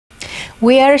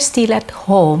We are still at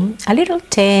home, a little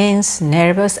tense,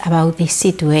 nervous about this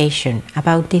situation,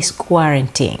 about this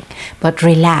quarantine. But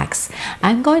relax.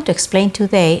 I'm going to explain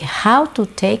today how to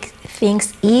take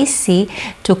things easy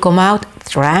to come out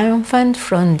triumphant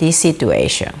from this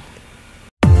situation.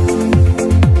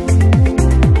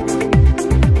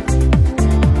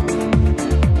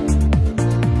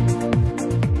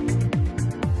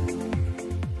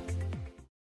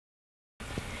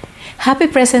 Happy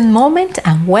present moment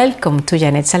and welcome to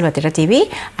Jeanette Salvatierra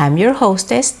TV. I'm your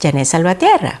hostess, Jeanette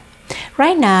Salvatierra.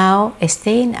 Right now,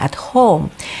 staying at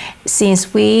home,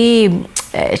 since we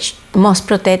must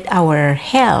protect our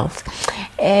health,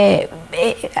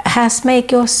 has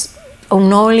made us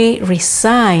only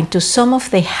resign to some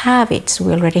of the habits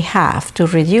we already have to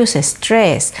reduce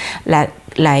stress,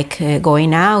 like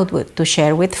going out to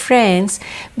share with friends,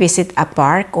 visit a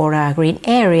park or a green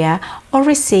area, or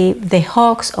receive the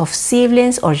hugs of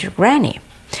siblings or your granny.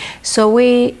 So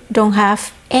we don't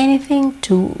have anything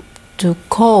to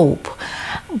cope,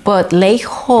 but lay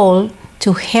hold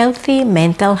to healthy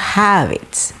mental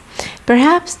habits.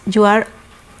 Perhaps you are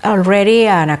already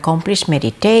an accomplished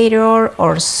meditator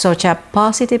or such a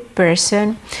positive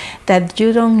person that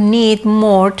you don't need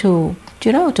more to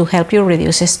help you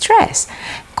reduce stress.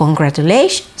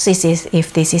 Congratulations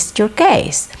if this is your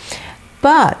case.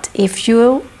 But if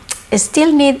you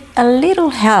still need a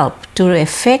little help to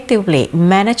effectively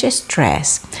manage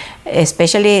stress,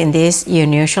 especially in this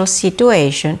unusual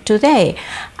situation, today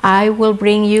I will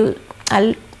bring you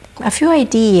a few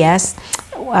ideas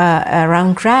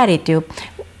around gratitude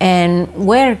and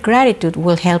where gratitude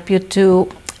will help you to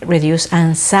reduce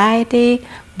anxiety,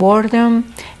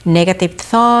 boredom, negative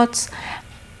thoughts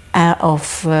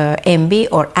of envy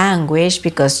or anguish,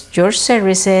 because your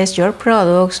services, your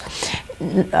products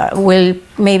will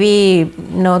maybe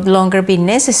not longer be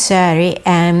necessary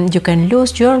and you can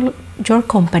lose your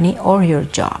company or your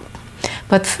job.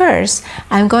 But first,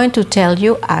 I'm going to tell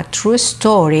you a true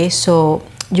story so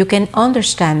you can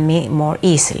understand me more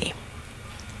easily.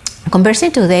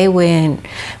 Conversing today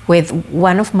with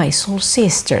one of my soul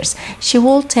sisters, she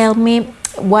will tell me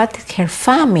what her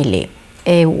family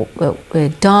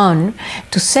done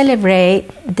to celebrate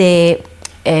the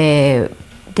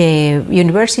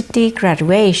university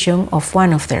graduation of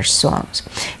one of their sons.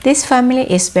 This family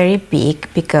is very big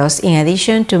because in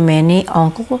addition to many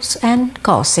uncles and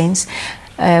cousins,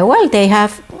 they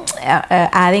have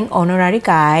adding honorary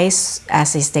guys,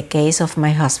 as is the case of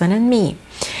my husband and me.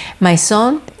 My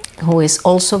son, who is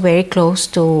also very close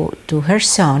to her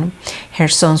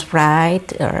son's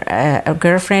bride, or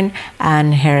girlfriend,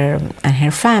 and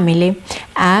her family,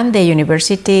 and the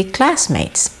university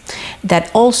classmates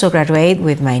that also graduate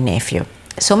with my nephew.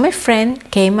 So my friend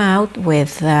came out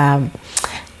with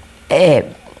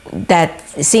that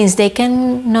since they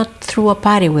cannot throw a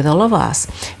party with all of us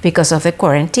because of the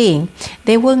quarantine,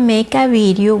 they will make a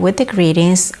video with the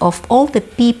greetings of all the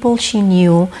people she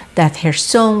knew that her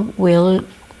son will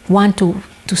want to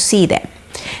see them.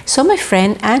 So my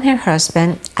friend and her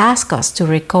husband asked us to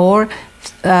record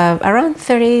around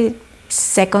 30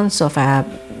 seconds of a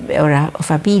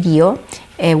video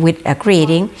with a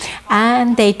greeting,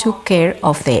 and they took care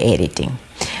of the editing.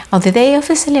 On the day of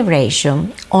the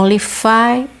celebration, only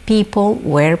 5 people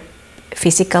were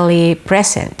physically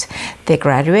present: the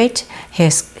graduate,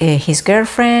 his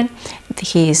girlfriend,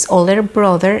 his older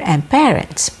brother, and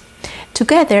parents.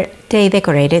 Together, they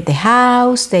decorated the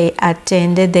house, they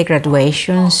attended the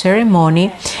graduation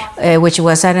ceremony, which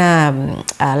was a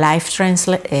live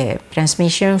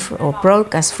transmission or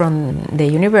broadcast from the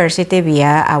university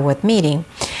via a web meeting.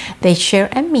 They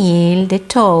shared a meal, the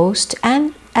toast,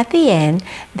 and at the end,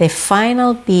 the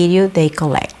final video they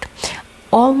collect.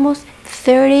 Almost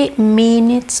 30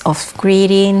 minutes of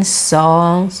greetings,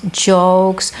 songs,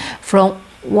 jokes from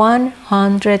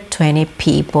 120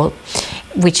 people,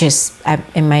 which is,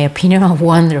 in my opinion, a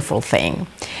wonderful thing.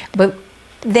 But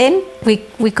then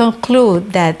we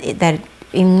conclude that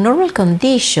in normal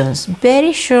conditions,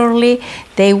 very surely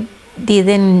they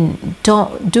didn't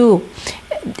do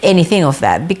anything of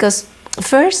that, because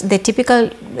first, the typical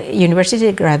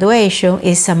university graduation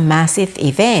is a massive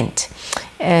event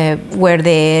where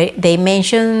they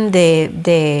mention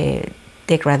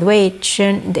the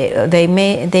graduation. They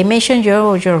mention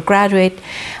your graduate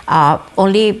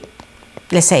only,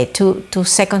 let's say, two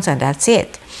seconds, and that's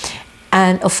it.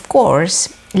 And of course,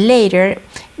 later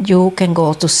you can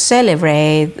go to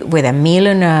celebrate with a meal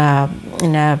in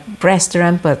a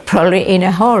restaurant, but probably in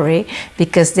a hurry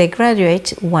because the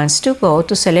graduate wants to go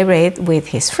to celebrate with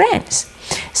his friends.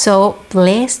 So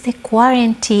bless the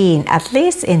quarantine, at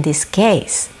least in this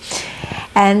case.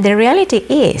 And the reality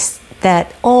is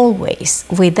that always,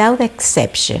 without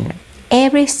exception,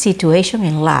 every situation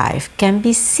in life can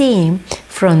be seen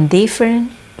from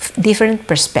different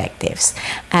perspectives,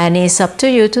 and it's up to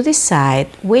you to decide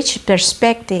which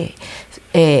perspective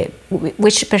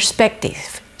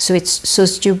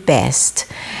suits you best.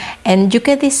 And you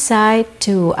can decide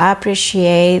to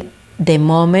appreciate the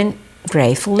moment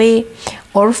gratefully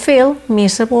or feel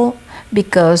miserable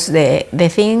because the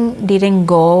thing didn't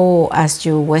go as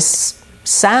you was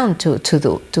sound to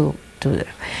do.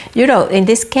 You know, in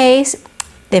this case,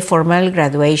 the formal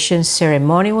graduation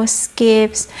ceremony was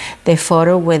skipped, the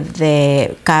photo with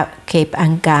the cape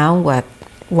and gown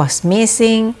was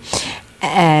missing,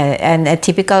 and a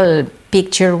typical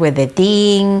picture with the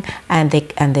dean and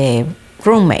the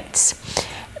roommates.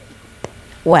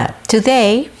 Well,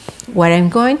 today what I'm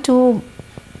going to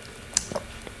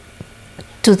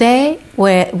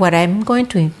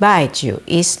invite you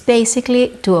is basically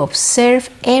to observe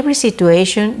every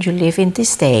situation you live in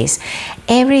these days,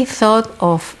 every thought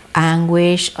of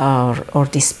anguish or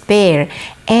despair,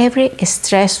 every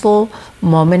stressful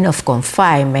moment of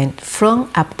confinement from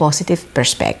a positive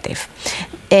perspective.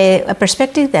 A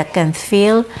perspective that can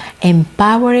feel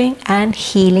empowering and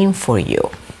healing for you.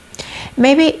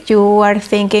 Maybe you are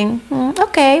thinking,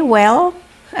 okay, well,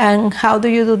 and how do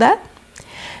you do that?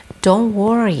 Don't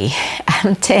worry,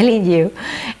 I'm telling you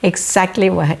exactly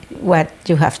what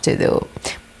you have to do.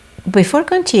 Before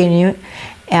continuing,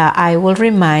 I will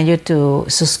remind you to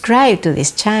subscribe to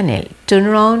this channel, turn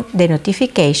on the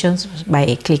notifications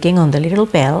by clicking on the little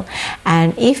bell,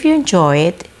 and if you enjoy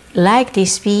it, like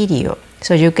this video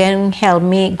so you can help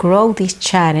me grow this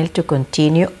channel to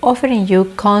continue offering you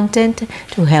content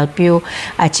to help you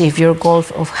achieve your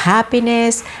goals of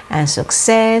happiness and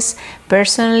success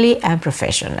personally and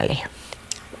professionally.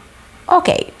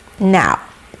 Okay, now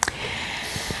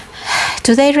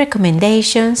today's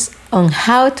recommendations on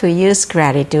how to use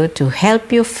gratitude to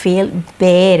help you feel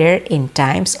better in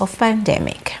times of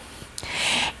pandemic.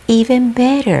 Even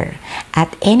better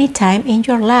at any time in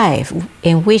your life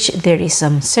in which there is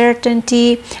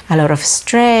uncertainty, a lot of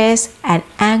stress, and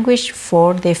anguish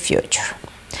for the future.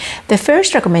 The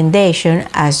first recommendation,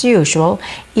 as usual,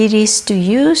 it is to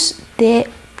use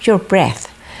your breath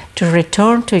to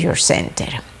return to your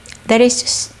center. That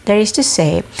is to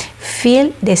say,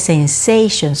 feel the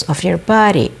sensations of your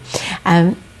body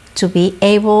and to be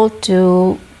able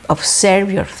to observe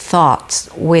your thoughts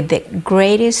with the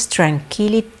greatest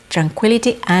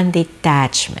tranquility and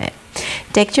detachment.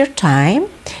 Take your time.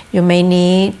 You may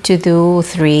need to do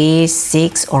 3,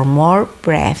 6 or more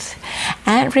breaths,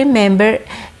 and remember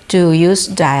to use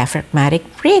diaphragmatic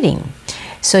breathing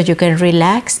so you can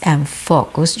relax and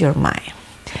focus your mind.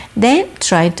 Then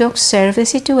try to observe the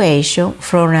situation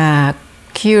from a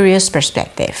curious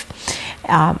perspective,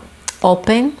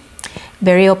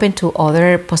 very open to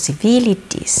other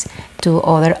possibilities, to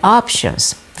other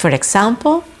options. For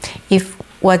example, if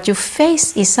what you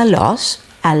face is a loss,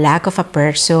 a lack of a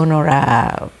person or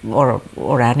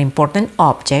an important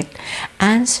object,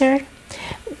 answer,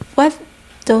 what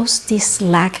does this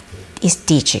lack is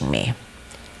teaching me?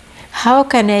 How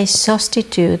can I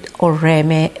substitute or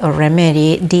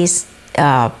remedy this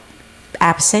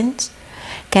absence?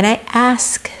 Can I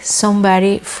ask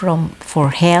somebody for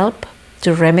help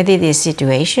to remedy this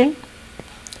situation?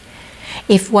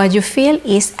 If what you feel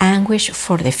is anguish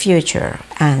for the future,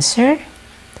 answer,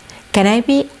 can I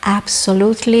be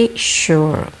absolutely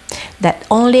sure that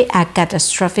only a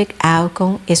catastrophic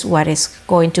outcome is what is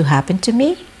going to happen to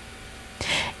me?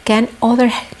 Can other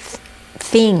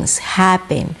things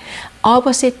happen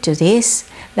opposite to this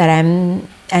that I'm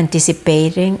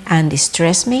anticipating and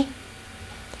distress me?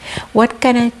 What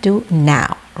can I do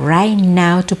now, right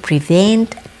now, to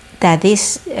prevent that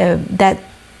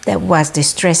that was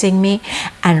distressing me,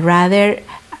 and rather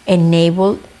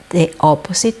enable the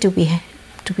opposite to be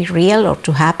real or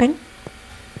to happen?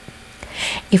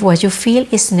 If what you feel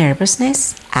is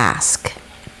nervousness, ask,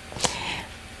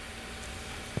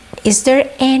 is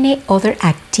there any other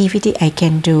activity I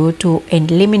can do to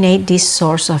eliminate this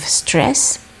source of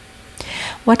stress?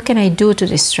 What can I do to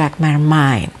distract my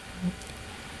mind?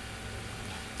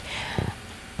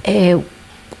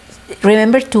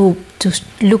 Remember to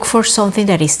look for something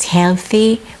that is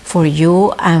healthy for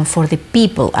you and for the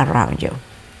people around you.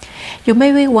 You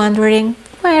may be wondering,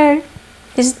 where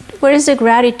is the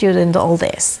gratitude in all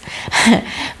this?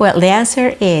 Well, the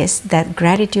answer is that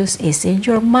gratitude is in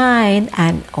your mind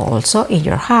and also in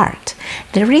your heart.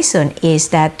 The reason is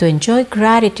that to enjoy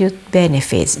gratitude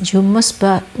benefits, you must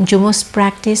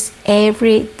practice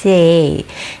every day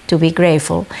to be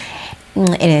grateful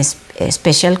in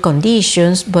special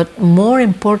conditions, but more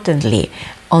importantly,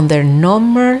 under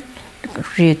normal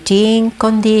routine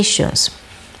conditions.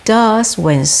 Thus,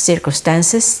 when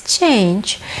circumstances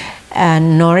change,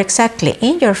 and not exactly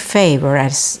in your favor,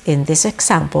 as in these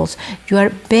examples, you are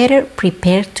better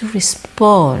prepared to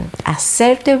respond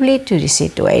assertively to the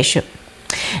situation.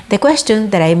 The question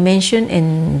that I mentioned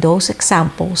in those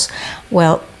examples,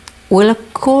 well, will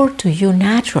occur to you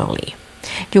naturally.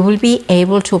 You will be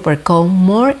able to overcome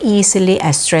more easily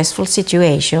a stressful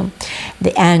situation,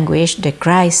 the anguish, the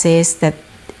crisis that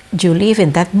you live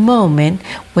in that moment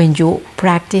when you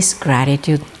practice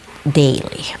gratitude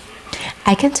daily.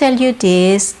 I can tell you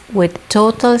this with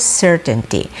total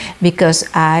certainty because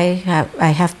I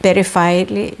have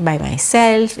verified it by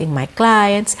myself, in my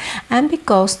clients, and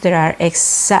because there are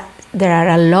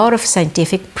a lot of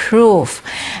scientific proof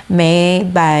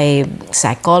made by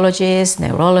psychologists,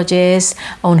 neurologists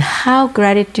on how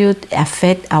gratitude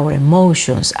affects our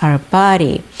emotions, our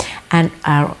body, and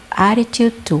our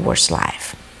attitude towards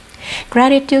life.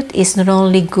 Gratitude is not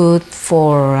only good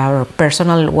for our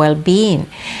personal well-being,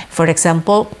 for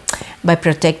example, by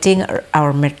protecting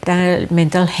our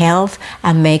mental health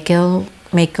and make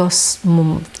us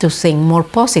to think more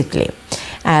positively,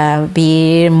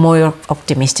 be more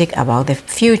optimistic about the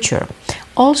future.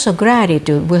 Also,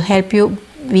 gratitude will help you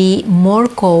be more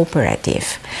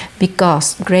cooperative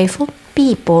because grateful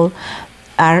people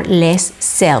are less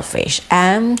selfish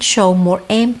and show more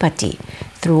empathy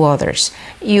through others,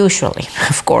 usually,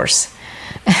 of course.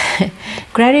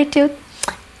 Gratitude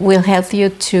will help you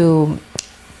to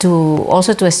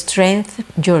strengthen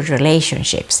your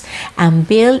relationships and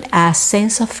build a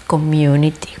sense of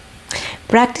community.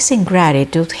 Practicing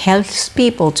gratitude helps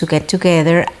people to get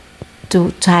together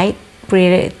to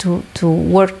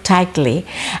work tightly,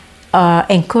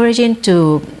 encouraging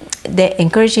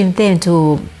them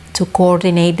to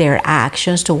coordinate their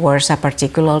actions towards a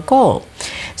particular goal.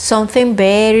 Something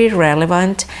very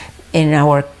relevant in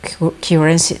our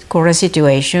current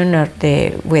situation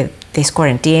with this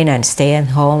quarantine and stay at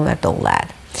home and all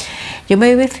that. You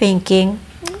may be thinking,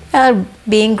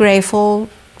 being grateful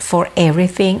for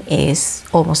everything is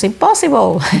almost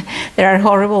impossible. There are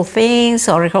horrible things,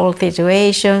 horrible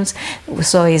situations,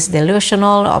 so it's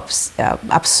delusional,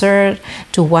 absurd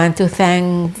to want to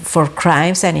thank for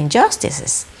crimes and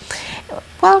injustices.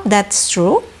 Well, that's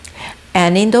true.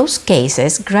 And in those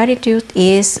cases, gratitude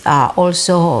is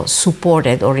also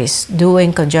supported or is due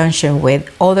in conjunction with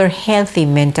other healthy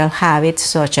mental habits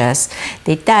such as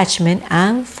detachment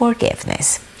and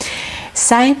forgiveness.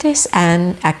 Scientists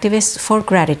and activists for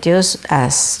gratitude,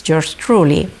 as yours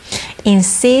truly,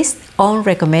 insist on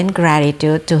recommend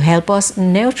gratitude to help us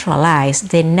neutralize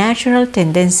the natural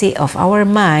tendency of our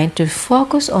mind to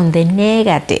focus on the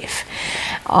negative.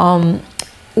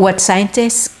 What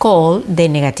scientists call the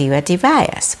negativity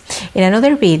bias. In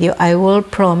another video, I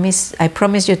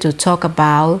promise you to talk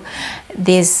about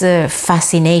this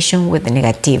fascination with the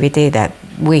negativity that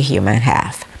we humans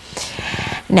have.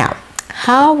 Now,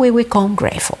 how we become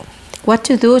grateful? What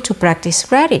to do to practice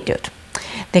gratitude?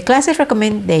 The classic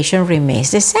recommendation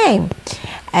remains the same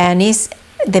and is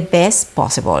the best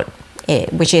possible,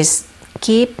 which is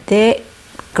keep the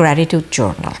gratitude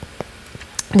journal.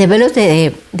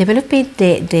 Developing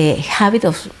the habit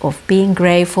of being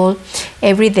grateful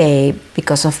every day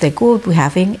because of the good we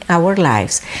have in our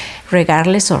lives,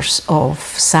 regardless of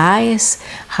size,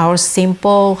 how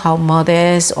simple, how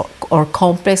modest, or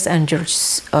complex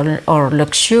or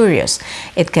luxurious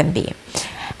it can be.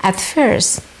 At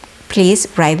first, please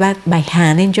write by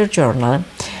hand in your journal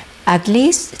at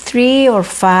least 3 or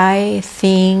 5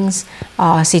 things,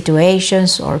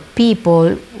 situations, or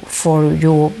people for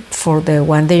the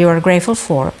one that you are grateful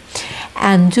for,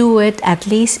 and do it at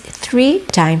least 3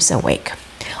 times a week.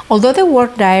 Although the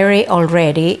work diary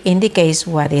already indicates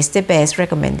what is the best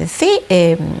recommended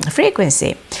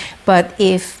frequency, but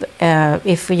if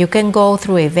you can go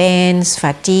through events,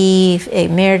 fatigue,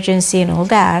 emergency, and all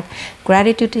that,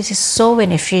 gratitude is so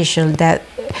beneficial that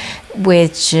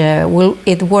will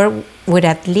work with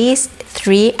at least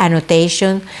 3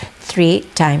 annotations 3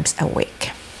 times a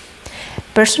week.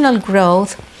 Personal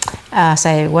growth, as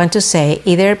I want to say,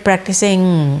 either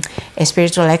practicing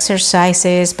spiritual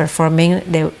exercises, performing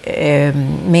the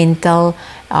mental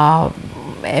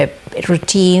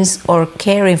routines, or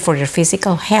caring for your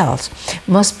physical health,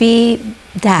 must be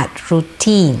that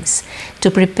routines to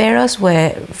prepare us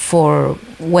for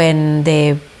when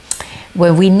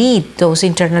we need those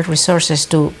internal resources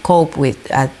to cope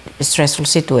with a stressful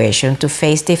situation, to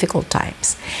face difficult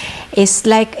times. It's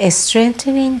like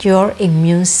strengthening your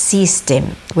immune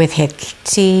system with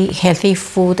healthy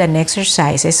food and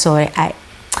exercises. So I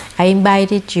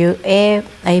invite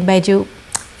you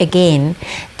again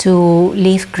to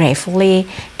live gratefully,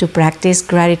 to practice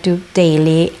gratitude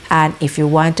daily, and if you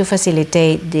want to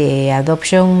facilitate the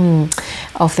adoption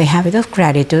of the habit of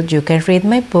gratitude, you can read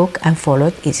my book and follow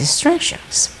its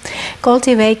instructions.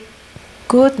 Cultivate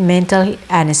good mental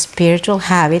and spiritual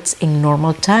habits in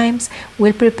normal times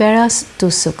will prepare us to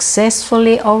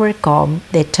successfully overcome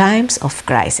the times of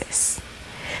crisis.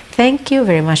 Thank you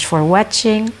very much for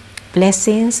watching.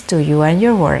 Blessings to you and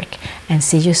your work, and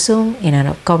see you soon in an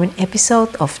upcoming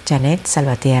episode of Jeanette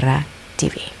Salvatierra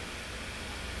TV.